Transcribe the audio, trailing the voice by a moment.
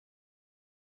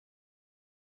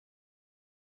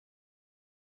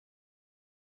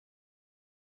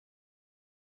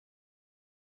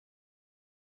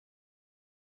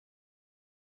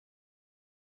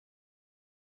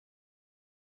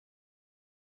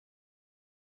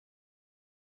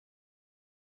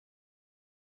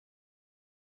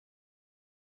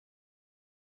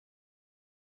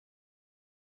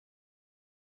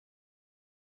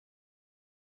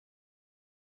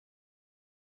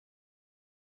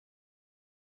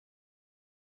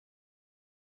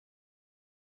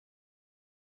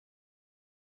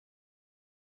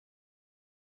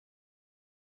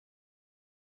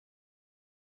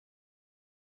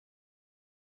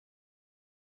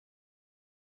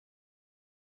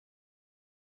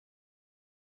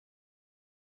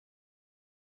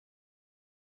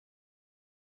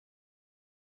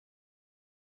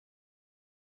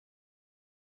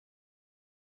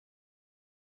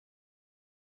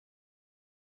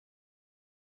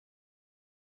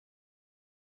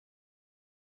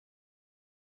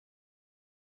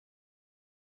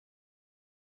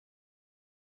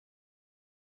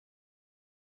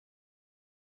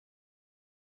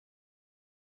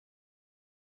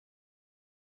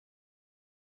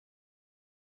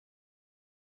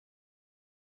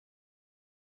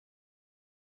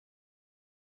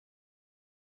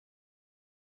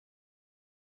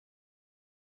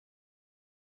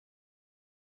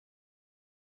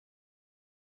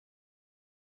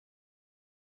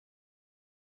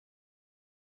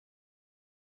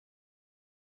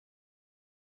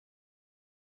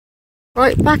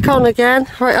Right, back on again.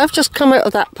 Right, I've just come out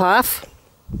of that path.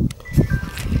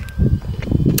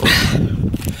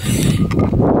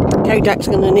 Kodak's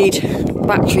going to need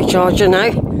battery charger now.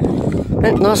 It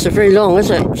hasn't lasted very long, is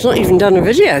it? It's not even done a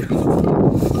video.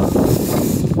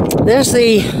 There's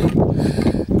the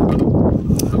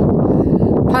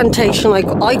plantation, I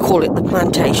call it the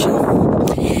plantation.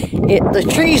 The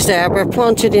trees there were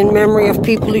planted in memory of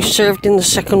people who served in the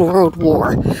Second World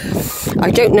War. I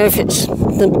don't know if it's...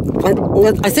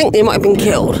 I think they might have been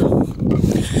killed.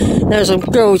 There's a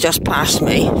girl just past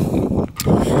me,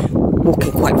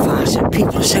 walking quite fast.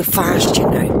 People are so fast, you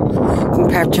know,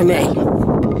 compared to me.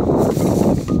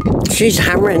 She's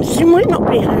hammering. She might not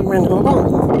be hammering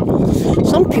along.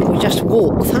 Some people just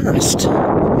walk fast.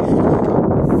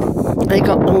 I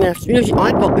got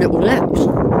little legs.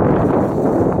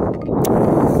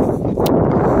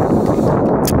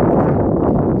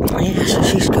 Yeah, so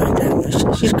she's going down this.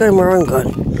 She's going where I'm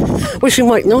going. Well, she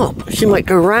might not. She might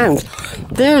go round.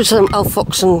 There's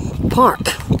Alfoxden Park,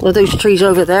 where those trees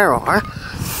over there are.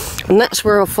 And that's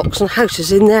where Alfoxden House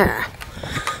is, in there.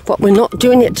 But we're not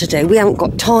doing it today. We haven't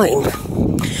got time.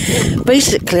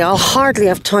 Basically, I'll hardly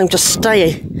have time to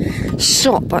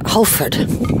stop at Holford.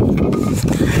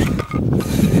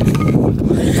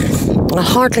 I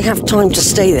hardly have time to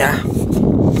stay there.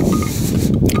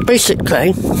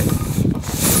 Basically,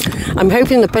 I'm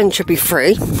hoping the bench will be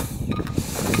free.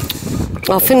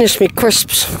 I'll finish my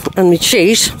crisps and my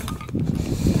cheese.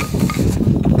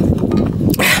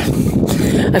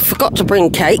 I forgot to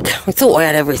bring cake. I thought I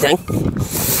had everything.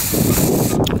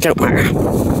 Don't matter.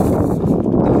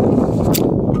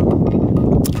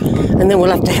 And then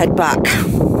we'll have to head back.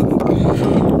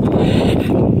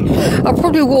 I'll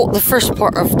probably walk the first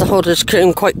part of the Holford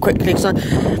Green quite quickly because,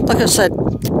 like I said,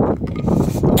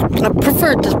 I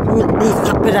prefer to leave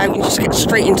that bit out and just get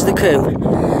straight into the combe.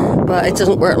 But it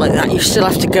doesn't work like that. You still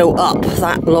have to go up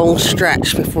that long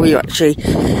stretch before you actually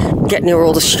get near where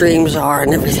all the streams are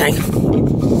and everything.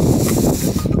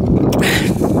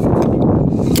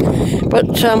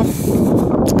 But,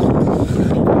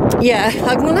 yeah,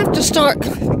 I'm going to have to start...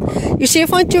 You see,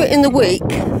 if I do it in the week,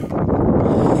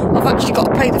 I've actually got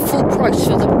to pay the full price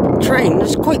for the train.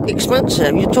 It's quite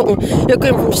expensive. You're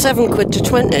going from £7 to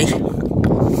 20.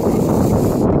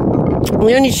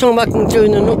 The only time I can do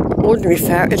an ordinary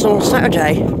fare is on a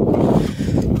Saturday.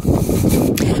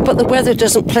 But the weather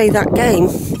doesn't play that game.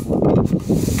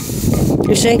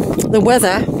 You see, the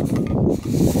weather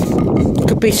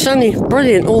could be sunny,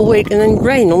 brilliant all week, and then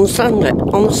rain on the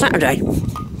Saturday.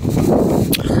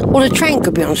 Or the train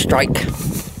could be on strike.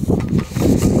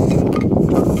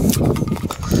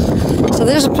 So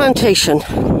there's a plantation.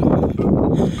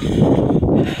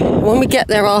 When we get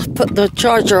there, I'll put the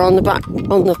charger on the back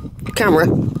on the camera.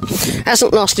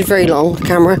 Hasn't lasted very long, the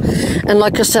camera. And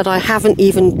like I said, I haven't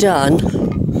even done...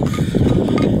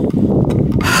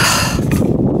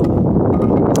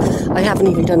 I haven't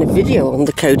even done a video on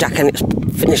the Kodak, and it's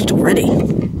finished already.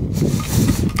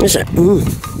 Is it?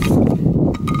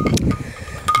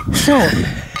 So,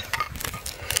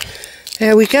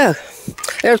 there we go.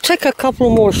 It'll take a couple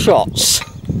more shots.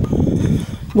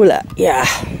 Will it? Yeah.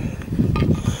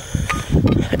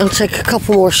 It'll take a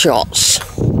couple more shots.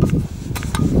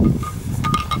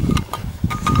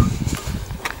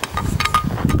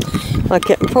 I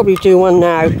can probably do one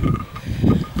now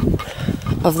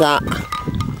of that.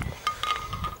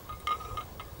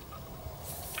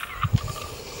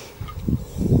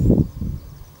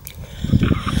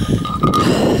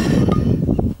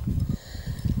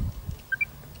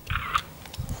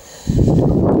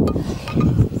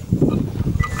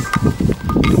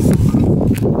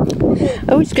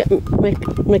 I always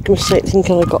make a mistake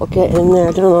thinking I've got to get in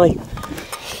there, don't I?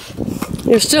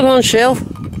 You're still on, Sheila.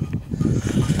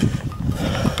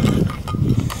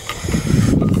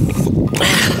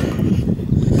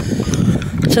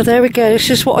 So there we go, this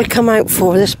is what I come out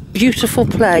for, this beautiful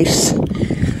place.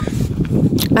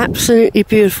 Absolutely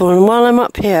beautiful. And while I'm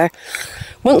up here,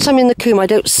 once I'm in the combe, I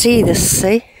don't see this,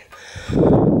 see?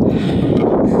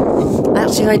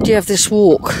 That's the idea of this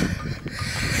walk.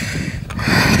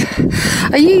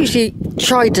 I usually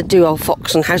try to do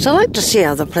Alfoxden House. I like to see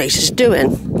how the place is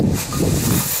doing.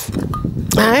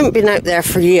 I haven't been out there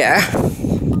for a year,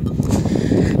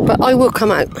 but I will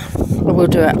come out. I will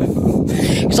do it.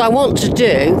 Because I want to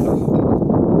do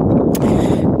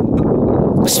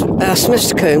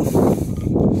Smith's Combe.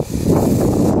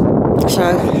 So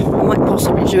I might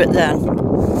possibly do it then.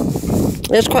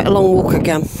 It's quite a long walk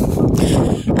again.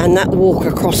 And that walk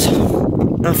across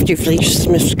after you've reached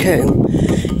Smith's Combe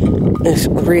is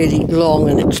really long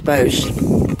and exposed.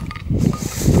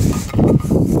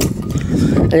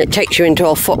 and it takes you into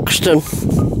Alfoxden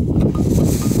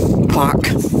Park.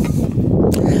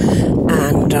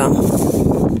 And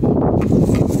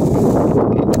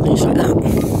things like that.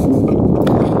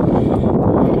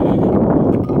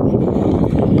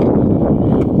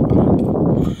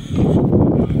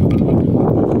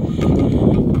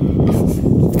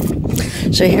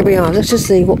 So here we are. This is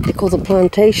what they call the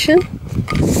plantation.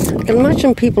 I can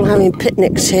imagine people having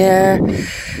picnics here,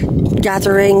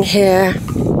 gathering here.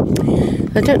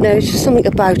 I don't know, it's just something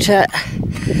about it.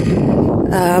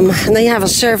 And they have a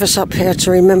service up here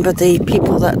to remember the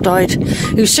people that died,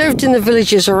 who served in the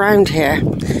villages around here,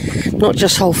 not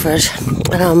just Holford.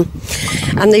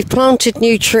 And they've planted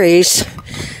new trees,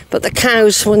 but the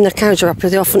cows, when the cows are up here,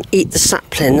 they often eat the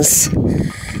saplings.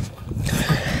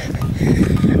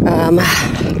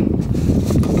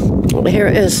 Here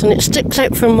it is, and it sticks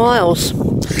out for miles,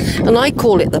 and I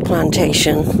call it the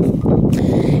plantation.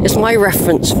 It's my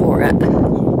reference for it.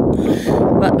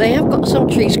 But they have got some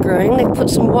trees growing. They've put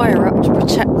some wire up to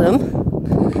protect them.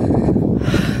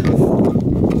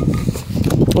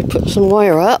 They put some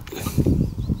wire up.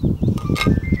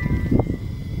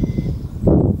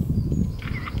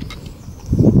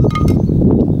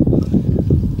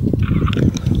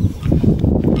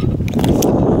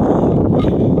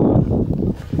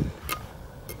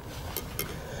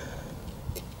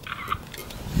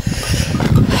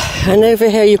 And over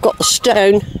here you've got the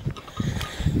stone.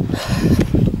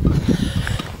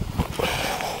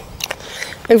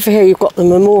 Over here you've got the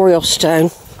memorial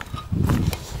stone.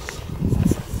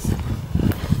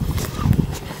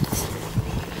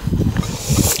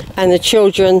 And the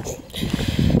children,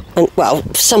 and well,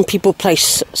 some people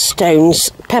place stones,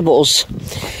 pebbles.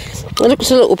 It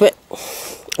looks a little bit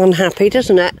unhappy,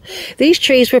 doesn't it? These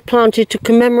trees were planted to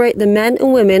commemorate the men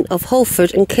and women of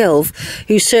Holford and Kilve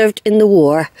who served in the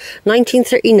war,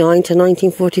 1939 to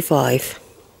 1945.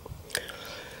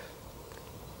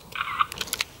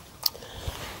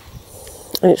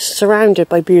 And it's surrounded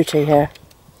by beauty here.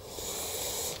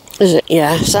 Is it?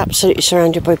 Yeah, it's absolutely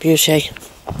surrounded by beauty.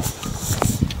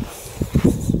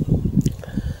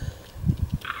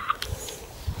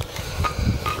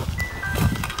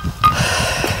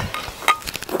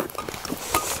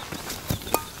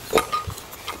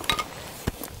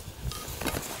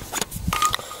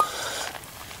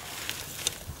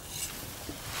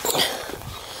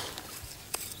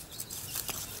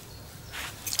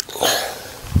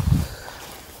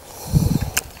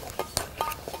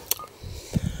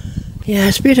 Yeah,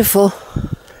 it's beautiful.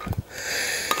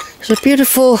 It's a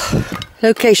beautiful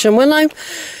location. When I'm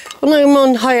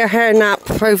on higher hair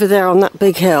nap over there on that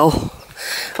big hill,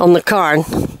 on the cairn,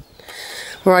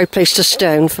 where I placed a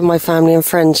stone for my family and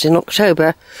friends in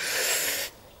October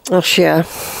last year,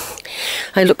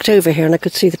 I looked over here and I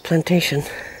could see the plantation.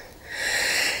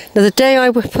 Now the day I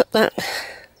would put that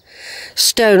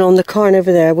stone on the cairn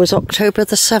over there was October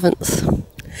the 7th.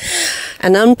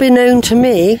 And unbeknown to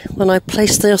me, when I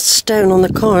placed the stone on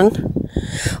the cairn,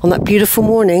 on that beautiful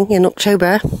morning in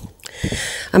October,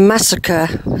 a massacre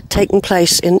had taken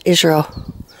place in Israel,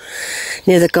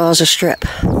 near the Gaza Strip.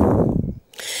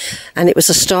 And it was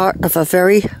the start of a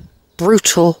very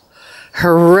brutal,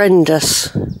 horrendous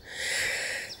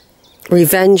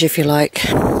revenge, if you like.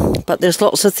 But there's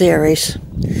lots of theories.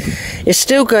 It's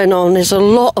still going on. There's a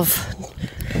lot of...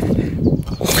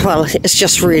 Well, it's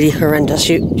just really horrendous.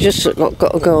 You just not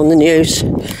got to go on the news.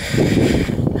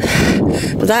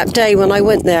 But that day when I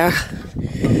went there,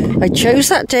 I chose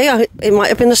that day. It might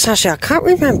have been a Saturday. I can't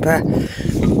remember.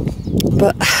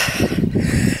 But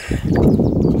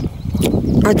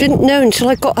I didn't know until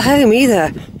I got home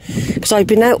either, because I'd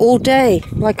been out all day,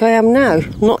 like I am now.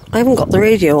 I haven't got the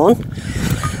radio on.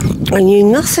 I knew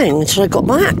nothing until I got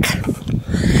back.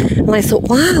 And I thought,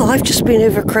 wow, I've just been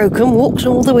over Crocombe, walked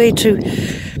all the way to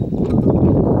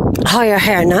Higher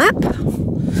Hair Nap,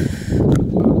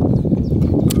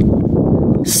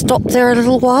 stopped there a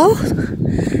little while,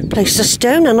 placed a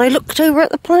stone, and I looked over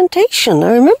at the plantation,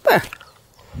 I remember.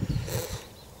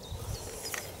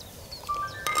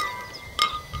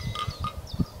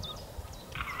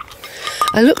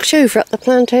 I looked over at the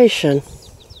plantation.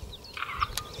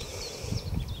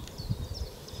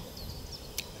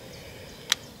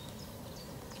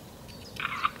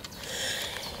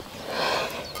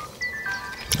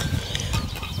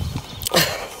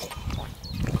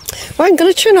 Right, I'm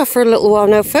going to turn off for a little while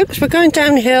now, folks. We're going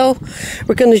downhill.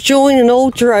 We're going to join an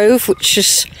old drove, which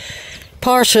is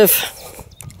part of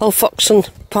Alfoxden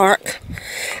Park,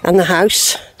 and the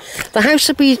house. The house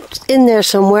will be in there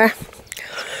somewhere.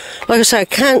 Like I say, I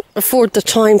can't afford the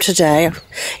time today.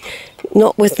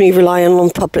 Not with me relying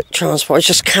on public transport. I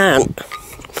just can't.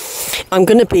 I'm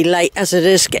going to be late as it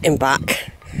is getting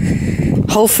back.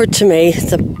 Holford to me,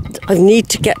 I need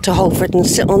to get to Holford and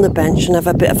sit on the bench and have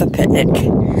a bit of a picnic.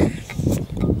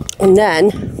 And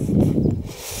then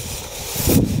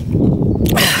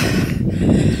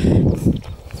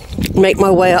make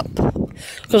my way up.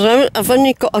 Because I've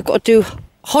got to do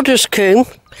Hodder's Combe,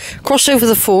 cross over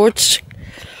the fords,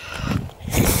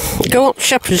 go up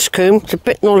Shepherd's Combe to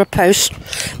Bicknoller Post,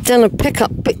 then I pick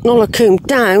up Bicknoller Combe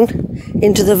down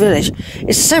into the village.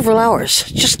 It's several hours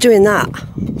just doing that.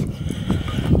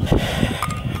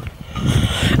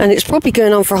 And it's probably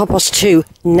going on for 2:30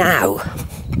 now.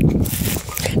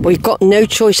 But we've got no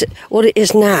choice. What it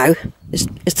is now is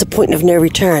the point of no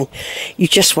return. You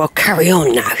just well carry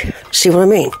on now. See what I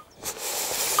mean?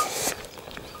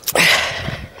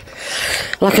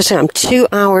 Like I said, I'm 2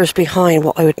 hours behind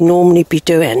what I would normally be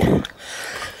doing.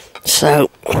 So,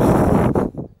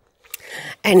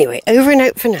 anyway, over and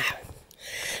out for now.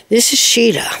 This is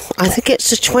Sheila. I think it's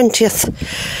the 20th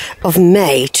of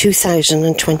May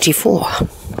 2024.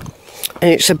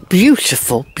 And it's a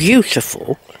beautiful,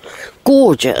 beautiful,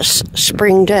 gorgeous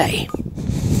spring day.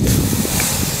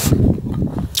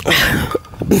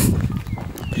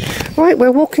 Right,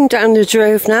 we're walking down the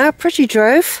drove now. Pretty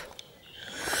drove.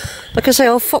 Like I say,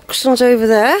 Alfoxden's over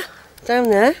there, down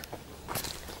there,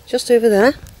 just over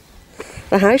there,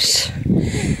 the house.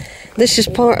 This is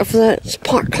part of the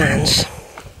parklands.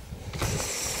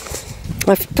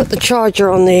 I've put the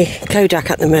charger on the Kodak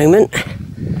at the moment.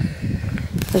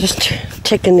 I'm just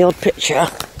taking the odd picture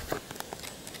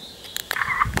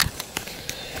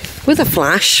with a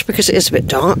flash because it is a bit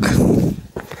dark.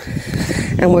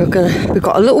 And we've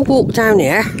got a little walk down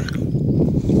here.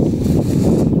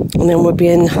 And then we'll be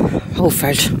in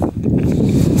Holford.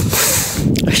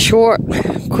 A short,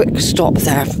 quick stop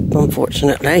there,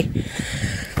 unfortunately.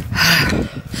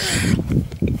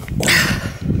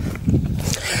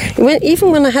 Even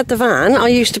when I had the van, I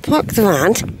used to park the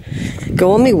van,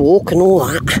 go on my walk and all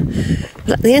that.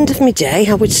 But at the end of my day,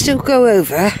 I would still go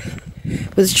over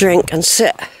with a drink and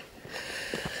sit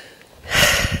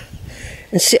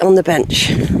on the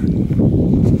bench.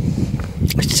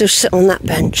 I'd still sit on that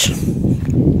bench.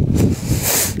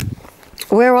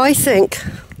 Where I think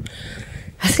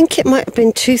it might have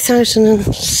been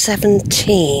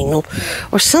 2017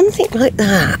 or something like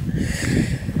that.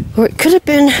 Or it could have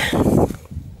been,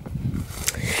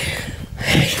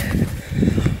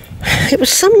 it was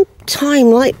some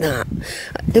time like that.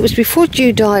 It was before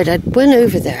Jude died. I went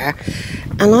over there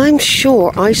and I'm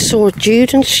sure I saw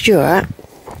Jude and Stuart.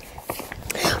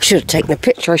 I should have taken a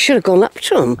picture. I should have gone up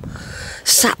to them.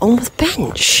 Sat on the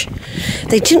bench.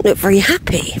 They didn't look very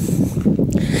happy.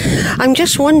 I'm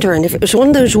just wondering if it was one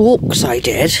of those walks I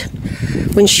did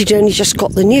when she'd only just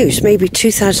got the news, maybe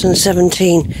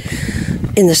 2017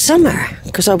 in the summer,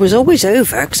 because I was always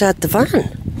over because I had the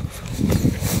van.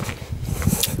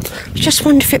 I just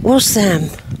wonder if it was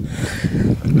them.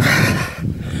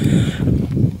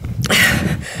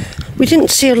 We didn't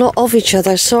see a lot of each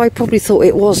other, so I probably thought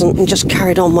it wasn't and just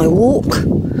carried on my walk.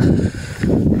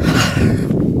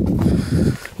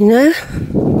 You know?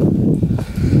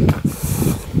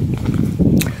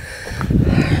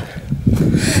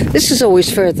 This is always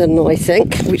further than I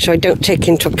think, which I don't take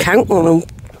into account when I'm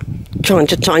trying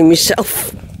to time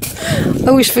myself. I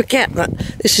always forget that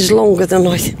this is longer than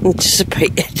I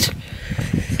anticipated.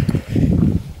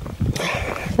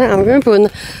 I remember when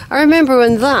that. I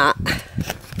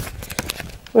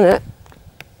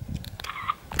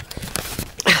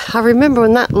remember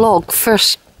when that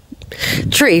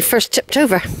tree first tipped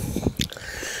over. A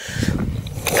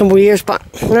couple of years back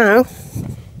now.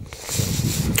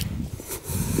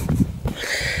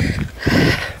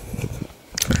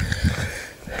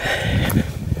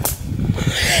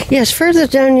 Yes, further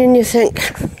down than you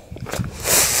think.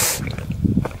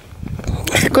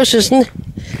 Of course, there's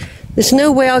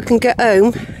no way I can get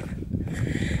home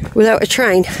without a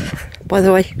train, by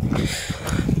the way.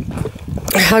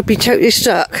 I'd be totally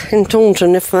stuck in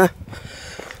Taunton if there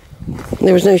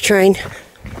was no train.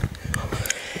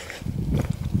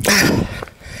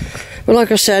 But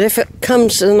like I said, if it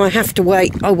comes and I have to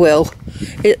wait, I will.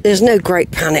 There's no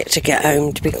great panic to get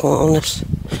home, to be quite honest.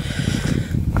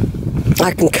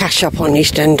 I can catch up on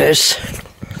EastEnders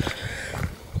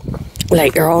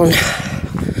later on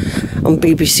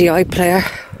BBC iPlayer.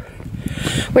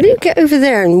 Why don't you get over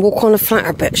there and walk on a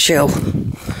flatter bit, Sheila?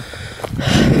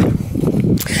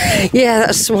 Yeah,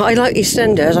 that's why I like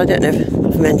EastEnders. I don't know if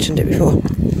I've mentioned it before.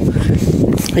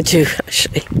 I do,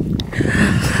 actually.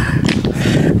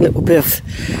 A little bit of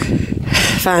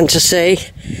fantasy,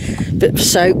 bit of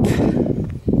soap.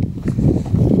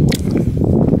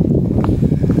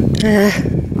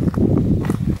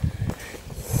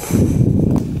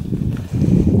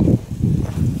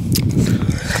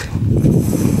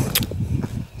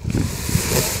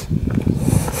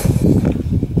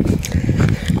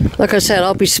 Like I said,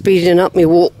 I'll be speeding up my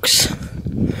walks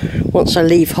once I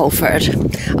leave Holford.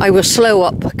 I will slow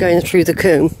up going through the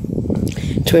combe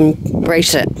to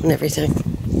embrace it and everything.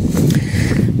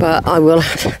 But I will,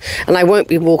 and I won't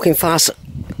be walking fast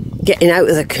getting out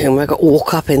of the combe. I've got to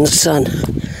walk up in the sun.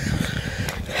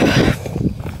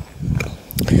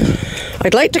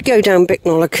 I'd like to go down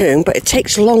Bicknoller combe, but it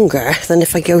takes longer than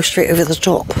if I go straight over the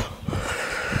top.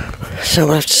 So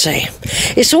I have to say,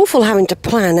 it's awful having to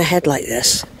plan ahead like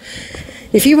this.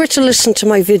 If you were to listen to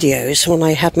my videos when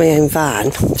I had my own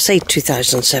van, say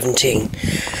 2017,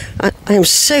 I am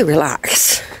so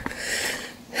relaxed.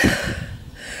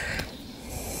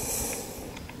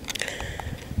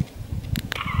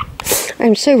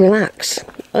 I'm so relaxed.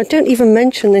 I don't even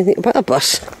mention anything about a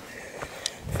bus.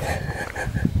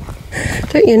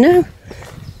 Don't you know?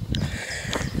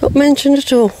 Not mentioned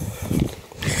at all.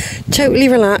 Totally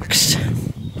relaxed.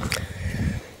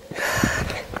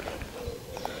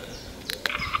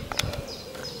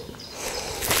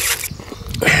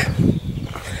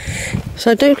 So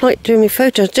I don't like doing my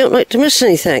photos, I don't like to miss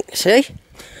anything, see?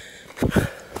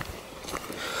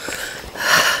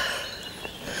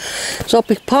 So I'll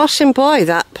be passing by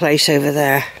that place over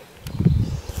there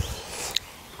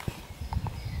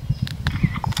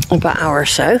in about an hour or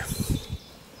so.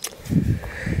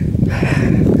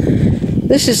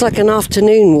 This is like an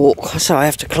afternoon walk, so I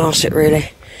have to class it really.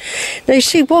 Now you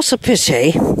see, what's a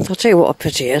pity, I'll tell you what a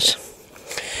pity is.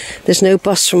 There's no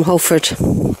bus from Holford.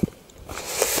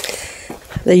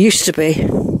 There used to be.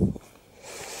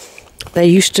 There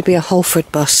used to be a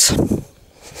Holford bus.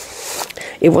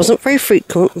 It wasn't very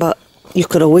frequent, but you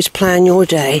could always plan your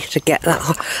day to get that.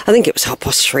 I think it was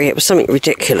 3:30. It was something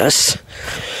ridiculous.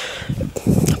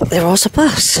 But there was a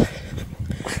bus.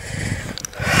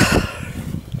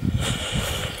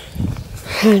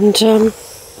 And in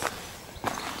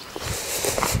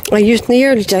the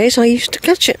early days, I used to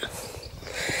catch it.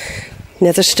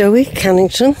 Netherstowey,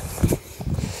 Cannington,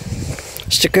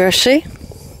 Stagursey.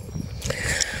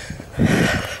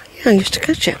 Yeah, I used to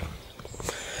catch it.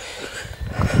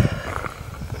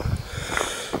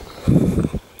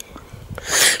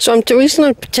 So the reason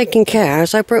I'm taking care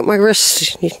is I broke my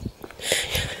wrist a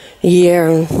year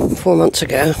and 4 months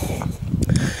ago.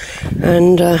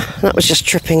 And that was just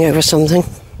tripping over something.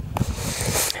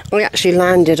 I actually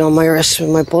landed on my wrist with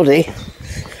my body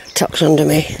tucked under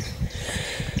me.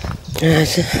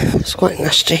 It's quite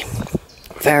nasty.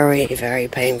 Very, very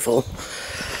painful.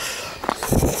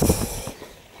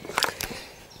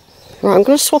 Right, I'm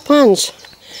going to swap hands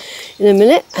in a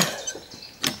minute.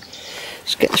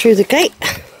 Let's get through the gate.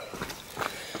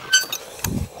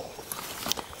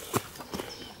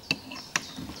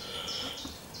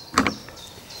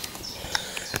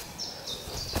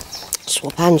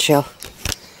 Swap hands, Sheila.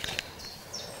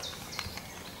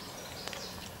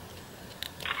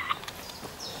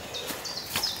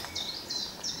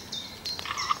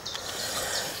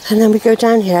 And then we go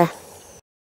down here.